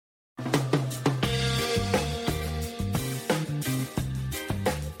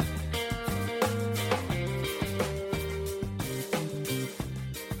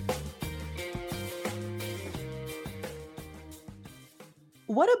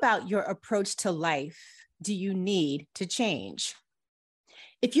What about your approach to life do you need to change?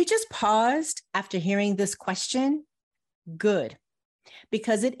 If you just paused after hearing this question, good,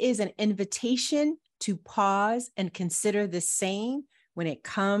 because it is an invitation to pause and consider the same when it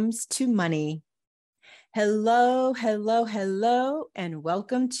comes to money. Hello, hello, hello, and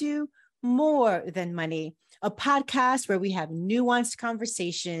welcome to More Than Money, a podcast where we have nuanced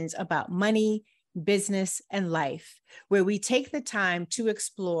conversations about money, business, and life, where we take the time to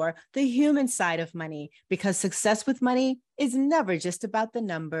explore the human side of money, because success with money is never just about the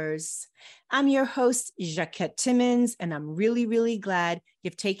numbers. I'm your host, Jacquette Timmons, and I'm really glad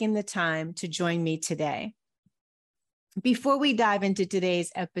you've taken the time to join me today. Before we dive into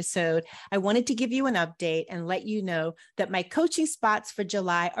today's episode, I wanted to give you an update and let you know that my coaching spots for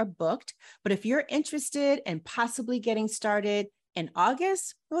July are booked. But if you're interested in possibly getting started in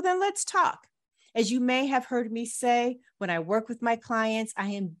August, well, then let's talk. As you may have heard me say, when I work with my clients,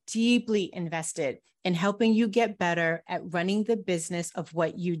 I am deeply invested in helping you get better at running the business of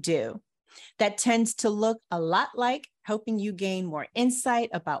what you do. That tends to look a lot like helping you gain more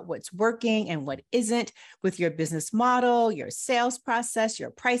insight about what's working and what isn't with your business model, your sales process, your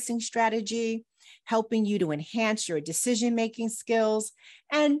pricing strategy, helping you to enhance your decision-making skills,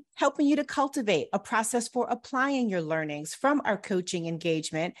 and helping you to cultivate a process for applying your learnings from our coaching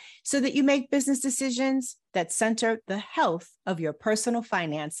engagement so that you make business decisions that center the health of your personal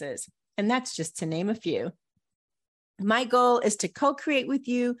finances. And that's just to name a few. My goal is to co-create with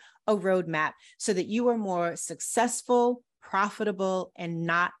you a roadmap so that you are more successful, profitable, and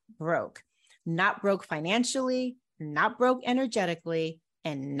not broke. Not broke financially, not broke energetically,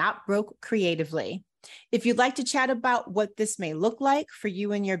 and not broke creatively. If you'd like to chat about what this may look like for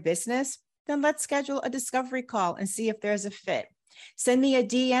you and your business, then let's schedule a discovery call and see if there's a fit. Send me a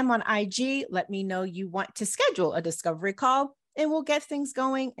DM on IG. Let me know you want to schedule a discovery call, and we'll get things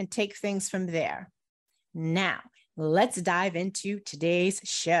going and take things from there. Now, let's dive into today's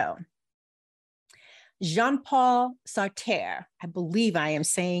show. Jean-Paul Sartre, I believe I am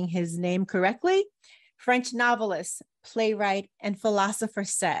saying his name correctly, French novelist, playwright, and philosopher,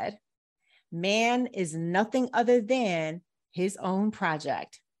 said, "Man is nothing other than his own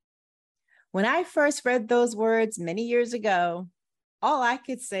project." When I first read those words many years ago, all I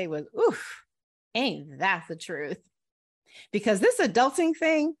could say was, oof, ain't that the truth? Because this adulting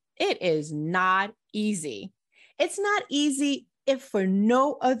thing, it is not easy. It's not easy if for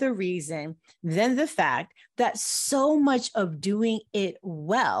no other reason than the fact that so much of doing it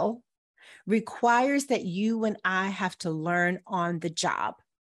well requires that you and I have to learn on the job.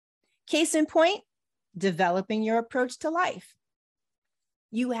 Case in point, developing your approach to life.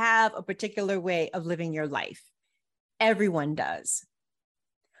 You have a particular way of living your life. Everyone does.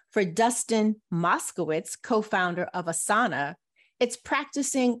 For Dustin Moskovitz, co-founder of Asana, it's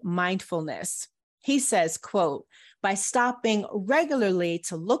practicing mindfulness. He says, quote, "By stopping regularly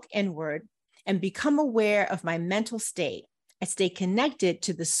to look inward and become aware of my mental state, I stay connected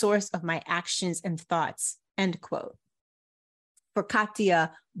to the source of my actions and thoughts," end quote. For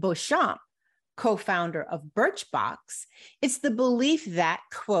Katia Beauchamp, co-founder of Birchbox, it's the belief that,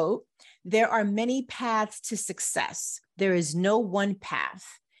 quote, "There are many paths to success. There is no one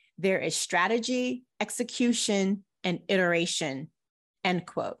path. There is strategy, execution, and iteration," end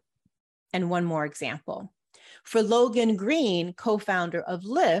quote. And one more example. For Logan Green, co-founder of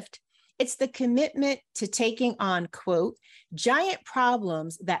Lyft, it's the commitment to taking on, quote, "giant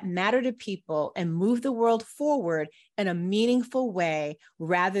problems that matter to people and move the world forward in a meaningful way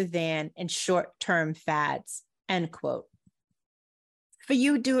rather than in short-term fads," end quote. For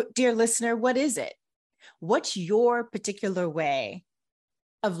you, dear listener, what is it? What's your particular way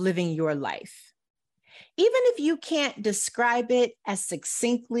of living your life? Even if you can't describe it as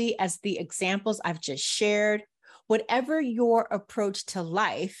succinctly as the examples I've just shared, whatever your approach to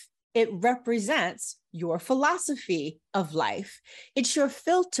life, it represents your philosophy of life. It's your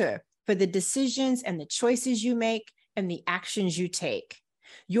filter for the decisions and the choices you make and the actions you take.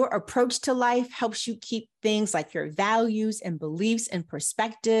 Your approach to life helps you keep things like your values and beliefs in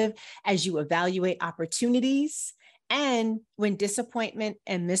perspective as you evaluate opportunities and when disappointment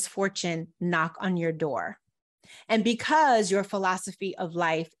and misfortune knock on your door. And because your philosophy of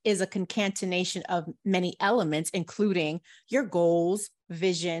life is a concatenation of many elements, including your goals,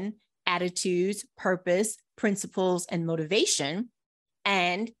 vision, attitudes, purpose, principles, and motivation,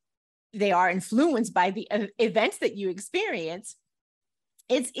 and they are influenced by the events that you experience,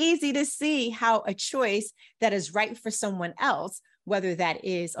 it's easy to see how a choice that is right for someone else, whether that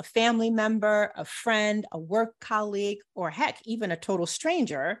is a family member, a friend, a work colleague, or heck, even a total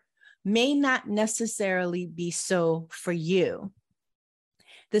stranger, may not necessarily be so for you.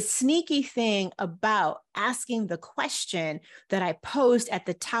 The sneaky thing about asking the question that I posed at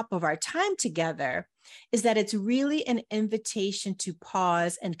the top of our time together is that it's really an invitation to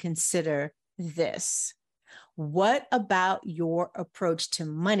pause and consider this. What about your approach to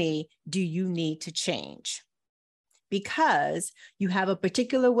money do you need to change? Because you have a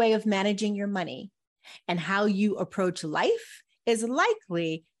particular way of managing your money, and how you approach life is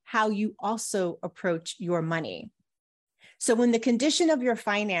likely how you also approach your money. So when the condition of your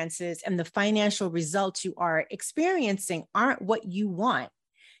finances and the financial results you are experiencing aren't what you want,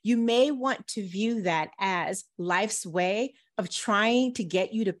 you may want to view that as life's way of trying to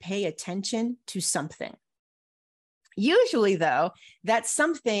get you to pay attention to something. Usually, though, that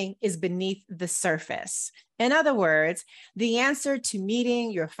something is beneath the surface. In other words, the answer to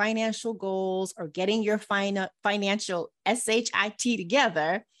meeting your financial goals or getting your financial SHIT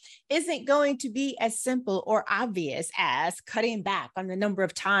together isn't going to be as simple or obvious as cutting back on the number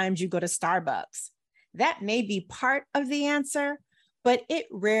of times you go to Starbucks. That may be part of the answer, but it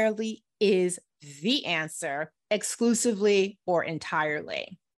rarely is the answer exclusively or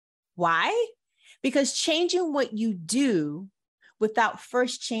entirely. Why? Because changing what you do without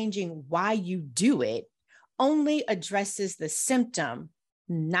first changing why you do it only addresses the symptom,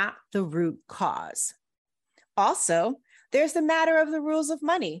 not the root cause. Also, there's the matter of the rules of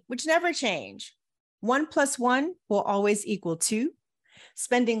money, which never change. 1 + 1 will always equal 2.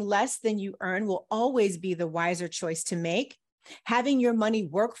 Spending less than you earn will always be the wiser choice to make. Having your money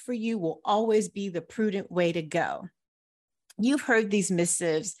work for you will always be the prudent way to go. You've heard these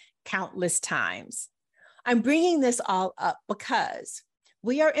missives countless times. I'm bringing this all up because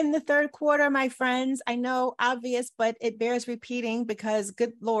we are in the third quarter, my friends. I know, obvious, but it bears repeating because,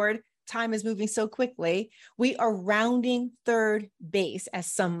 good Lord, time is moving so quickly. We are rounding third base,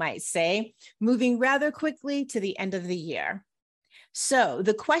 as some might say, moving rather quickly to the end of the year. So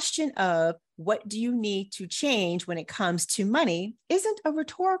the question of what do you need to change when it comes to money isn't a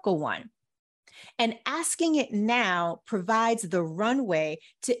rhetorical one. And asking it now provides the runway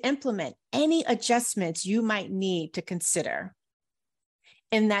to implement any adjustments you might need to consider.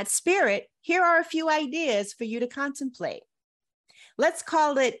 In that spirit, here are a few ideas for you to contemplate. Let's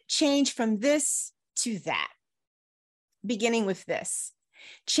call it change from this to that. Beginning with this,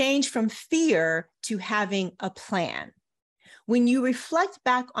 change from fear to having a plan. When you reflect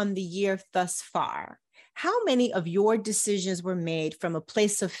back on the year thus far, how many of your decisions were made from a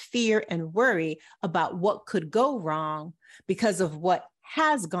place of fear and worry about what could go wrong because of what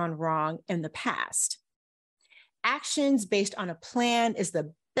has gone wrong in the past? Actions based on a plan is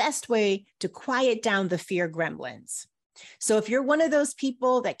the best way to quiet down the fear gremlins. So if you're one of those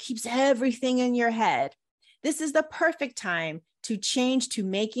people that keeps everything in your head, this is the perfect time to change to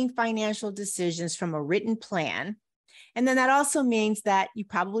making financial decisions from a written plan. And then that also means that you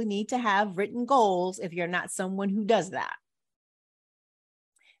probably need to have written goals if you're not someone who does that.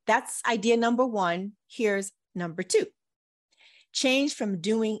 That's idea number one. Here's number two. Change from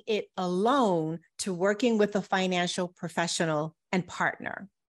doing it alone to working with a financial professional and partner.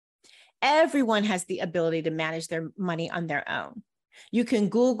 Everyone has the ability to manage their money on their own. You can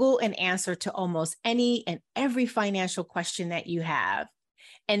Google an answer to almost any and every financial question that you have.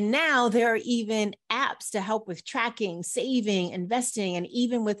 And now there are even apps to help with tracking, saving, investing, and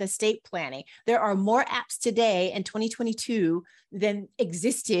even with estate planning. There are more apps today in 2022 than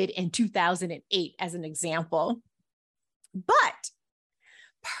existed in 2008, as an example. But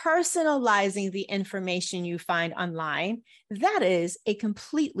personalizing the information you find online, that is a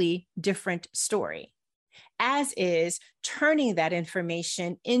completely different story, as is turning that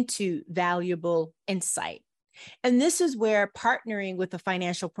information into valuable insight. And this is where partnering with a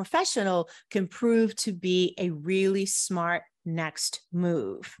financial professional can prove to be a really smart next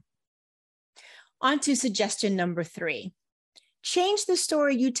move. On to suggestion number three. Change the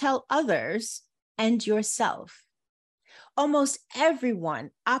story you tell others and yourself. Almost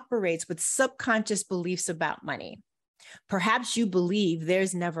everyone operates with subconscious beliefs about money. Perhaps you believe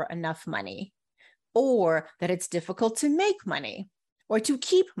there's never enough money, or that it's difficult to make money, or to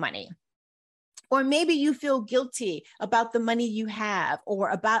keep money. Or maybe you feel guilty about the money you have or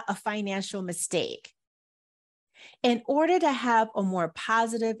about a financial mistake. In order to have a more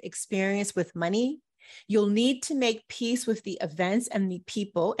positive experience with money, you'll need to make peace with the events and the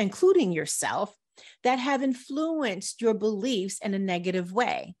people, including yourself, that have influenced your beliefs in a negative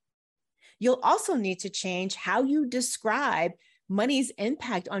way. You'll also need to change how you describe money's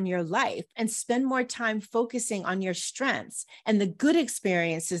impact on your life and spend more time focusing on your strengths and the good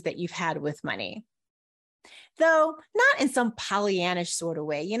experiences that you've had with money. Though not in some Pollyannish sort of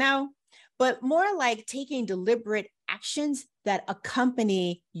way, but more like taking deliberate actions that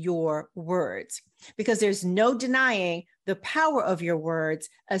accompany your words, because there's no denying the power of your words,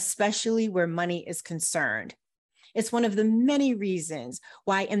 especially where money is concerned. It's one of the many reasons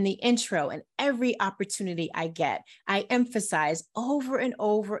why in the intro and every opportunity I get, I emphasize over and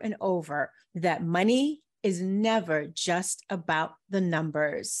over and over that money is never just about the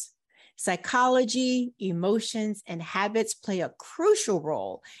numbers. Psychology, emotions, and habits play a crucial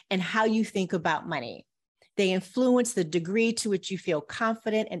role in how you think about money. They influence the degree to which you feel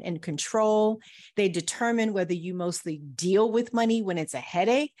confident and in control. They determine whether you mostly deal with money when it's a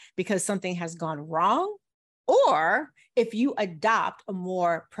headache because something has gone wrong, or if you adopt a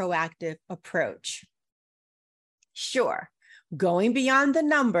more proactive approach. Sure, going beyond the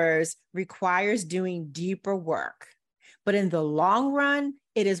numbers requires doing deeper work, but in the long run,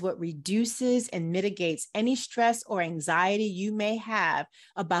 it is what reduces and mitigates any stress or anxiety you may have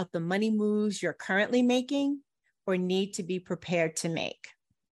about the money moves you're currently making or need to be prepared to make.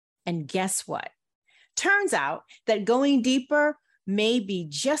 And guess what? Turns out that going deeper may be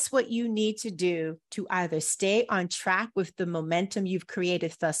just what you need to do to either stay on track with the momentum you've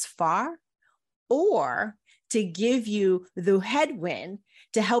created thus far, or to give you the headwind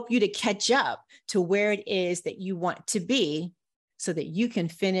to help you to catch up to where it is that you want to be so that you can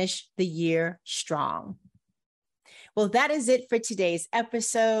finish the year strong. Well, that is it for today's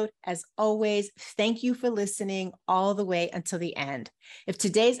episode. As always, thank you for listening all the way until the end. If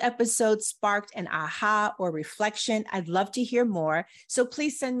today's episode sparked an aha or reflection, I'd love to hear more. So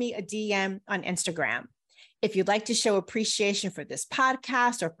please send me a DM on Instagram. If you'd like to show appreciation for this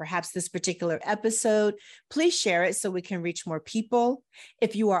podcast or perhaps this particular episode, please share it so we can reach more people.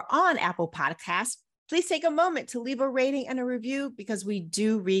 If you are on Apple Podcasts, please take a moment to leave a rating and a review because we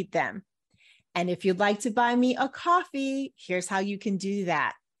do read them. And if you'd like to buy me a coffee, here's how you can do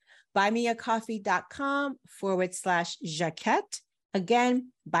that. buymeacoffee.com/Jaquette.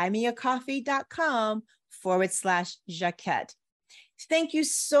 Again, buymeacoffee.com/Jaquette. Thank you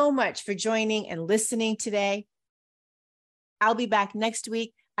so much for joining and listening today. I'll be back next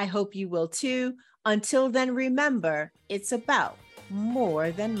week. I hope you will too. Until then, remember, it's about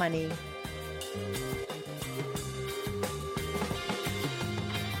more than money.